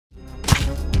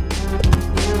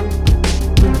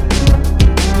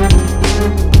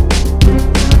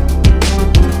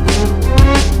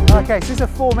Okay, so this is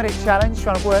a 4-minute challenge,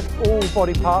 trying to work all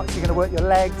body parts. You're going to work your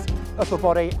legs, upper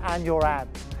body and your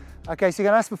abs. Okay, so you're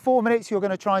going to last for 4 minutes. You're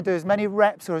going to try and do as many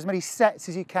reps or as many sets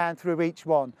as you can through each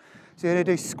one. So you're going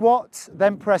to do squats,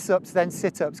 then press-ups, then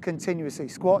sit-ups continuously.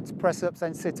 Squats, press-ups,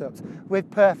 then sit-ups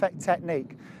with perfect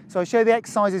technique. So I'll show you the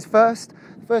exercises first.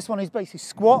 The first one is basically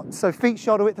squats, so feet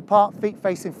shoulder width apart, feet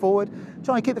facing forward.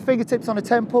 Try and keep the fingertips on the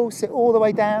temple, sit all the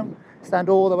way down, stand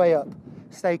all the way up.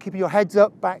 Stay keeping your heads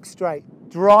up, back straight.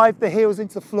 Drive the heels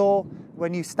into the floor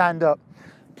when you stand up.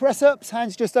 Press-ups,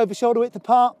 hands just over shoulder width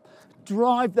apart.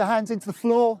 Drive the hands into the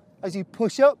floor as you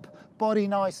push up, body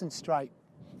nice and straight.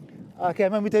 Okay,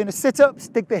 when we're doing the sit-ups,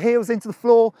 dig the heels into the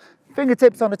floor,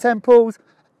 fingertips on the temples,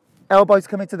 elbows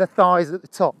come into the thighs at the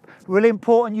top. Really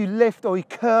important you lift or you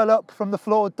curl up from the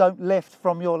floor, don't lift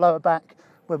from your lower back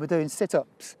when we're doing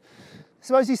sit-ups.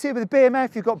 So as you see with the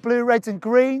BMF, you've got blue, reds and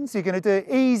greens. You're going to do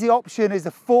easy option is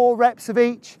the 4 reps of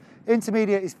each,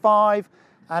 intermediate is 5,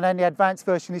 and then the advanced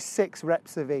version is 6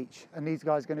 reps of each. And these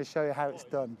guys are going to show you how it's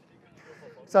done.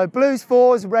 So blues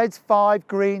 4s, reds 5,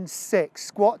 greens 6.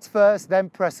 Squats first, then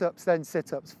press-ups, then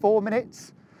sit-ups. 4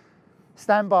 minutes,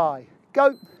 stand by,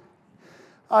 go.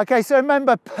 Okay, so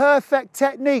remember, perfect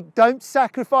technique. Don't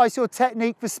sacrifice your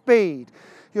technique for speed.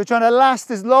 You're trying to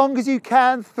last as long as you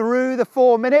can through the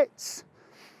 4 minutes.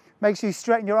 Make sure you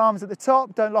straighten your arms at the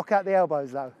top. Don't lock out the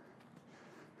elbows though.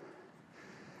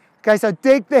 Okay, so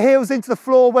dig the heels into the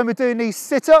floor when we're doing these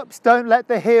sit-ups. Don't let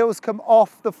the heels come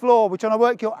off the floor. We're trying to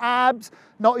work your abs,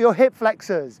 not your hip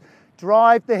flexors.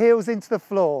 Drive the heels into the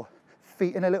floor.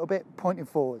 Feet in a little bit, pointing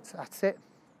forwards. That's it.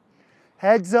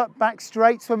 Heads up, back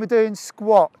straight when we're doing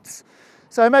squats.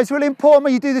 So it's really important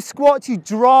when you do the squats, you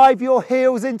drive your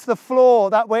heels into the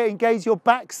floor. That way it engages your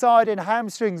backside and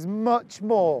hamstrings much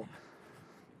more.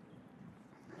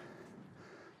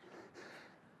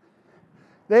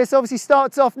 This obviously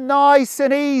starts off nice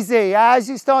and easy. As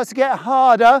it starts to get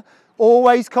harder,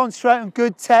 always concentrate on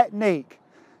good technique.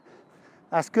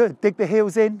 That's good. Dig the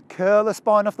heels in, curl the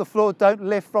spine off the floor. Don't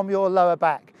lift from your lower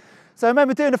back. So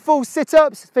remember doing the full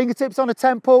sit-ups, fingertips on the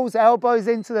temples, elbows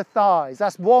into the thighs.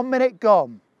 That's 1 minute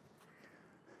gone.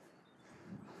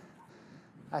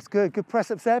 That's good. Good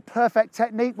press-ups there. Perfect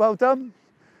technique. Well done.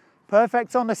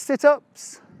 Perfect on the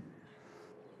sit-ups.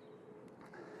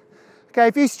 Okay,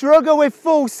 if you struggle with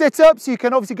full sit-ups, you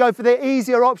can obviously go for the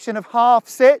easier option of half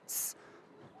sits.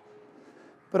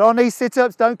 But on these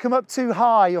sit-ups, don't come up too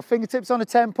high. Your fingertips on the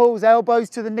temples, elbows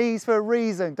to the knees for a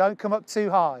reason. Don't come up too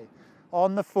high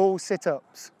on the full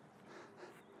sit-ups.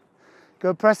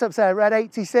 Good press-ups there, red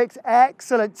 86,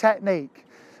 excellent technique.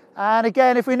 And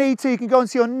again, if we need to, you can go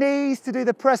onto your knees to do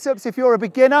the press-ups if you're a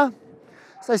beginner.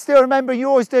 So still remember, you're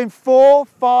always doing 4,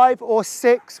 5 or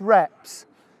 6 reps.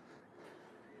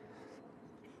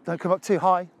 Don't come up too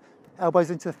high, elbows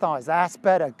into the thighs. That's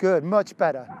better, good, much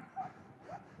better.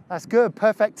 That's good,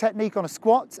 perfect technique on a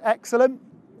squat, excellent.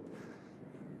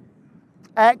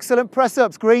 Excellent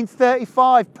press-ups, green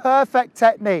 35, perfect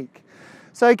technique.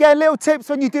 So again, little tips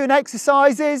when you're doing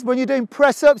exercises, when you're doing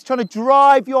press-ups, trying to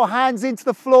drive your hands into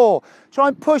the floor. Try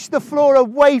and push the floor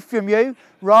away from you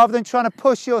rather than trying to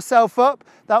push yourself up.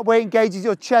 That way it engages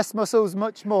your chest muscles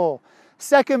much more.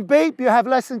 Second beep, you have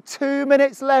less than 2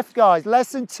 minutes left, guys.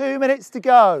 Less than 2 minutes to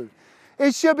go.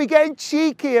 It should be getting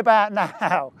cheeky about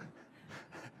now,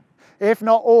 if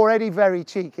not already very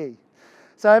cheeky.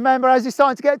 So remember, as you're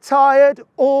starting to get tired,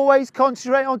 always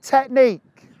concentrate on technique.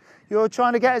 You're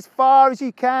trying to get as far as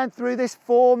you can through this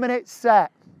 4-minute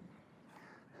set.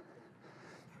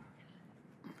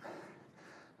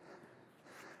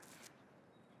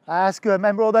 That's good.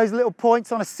 Remember all those little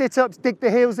points on a sit-ups, dig the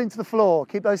heels into the floor.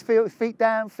 Keep those feet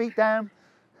down, feet down.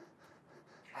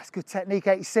 That's good technique,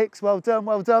 86, well done,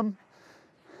 well done.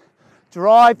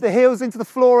 Drive the heels into the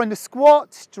floor in the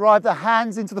squats, drive the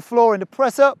hands into the floor in the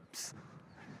press-ups.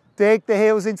 Dig the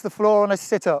heels into the floor on the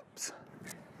sit-ups.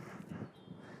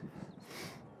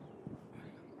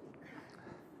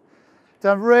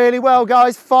 Done really well,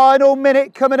 guys. Final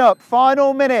minute coming up,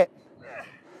 final minute.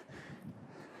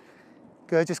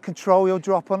 Good, just control your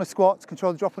drop on the squats,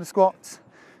 control the drop on the squats.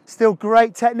 Still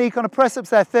great technique on the press-ups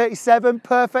there, 37,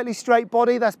 perfectly straight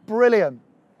body, that's brilliant.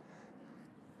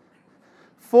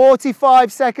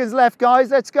 45 seconds left,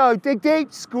 guys, let's go. Dig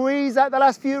deep, squeeze out the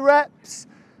last few reps.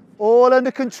 All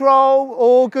under control,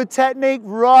 all good technique,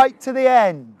 right to the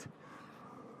end.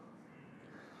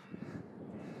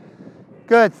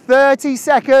 Good, 30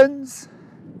 seconds.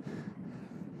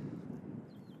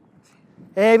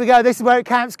 Here we go, this is where it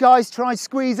counts, guys. Try and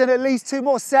squeeze in at least 2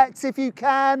 more sets if you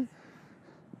can.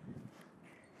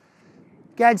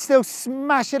 Again, still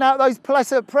smashing out those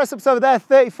press-ups over there,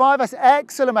 35. That's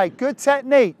excellent, mate. Good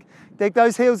technique. Dig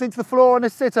those heels into the floor on the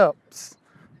sit-ups.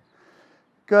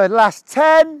 Good, last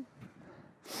 10.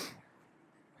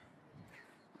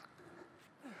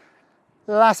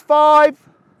 Last 5.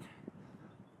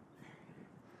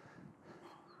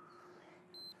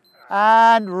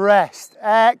 And rest.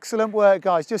 Excellent work,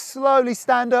 guys. Just slowly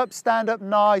stand up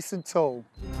nice and tall.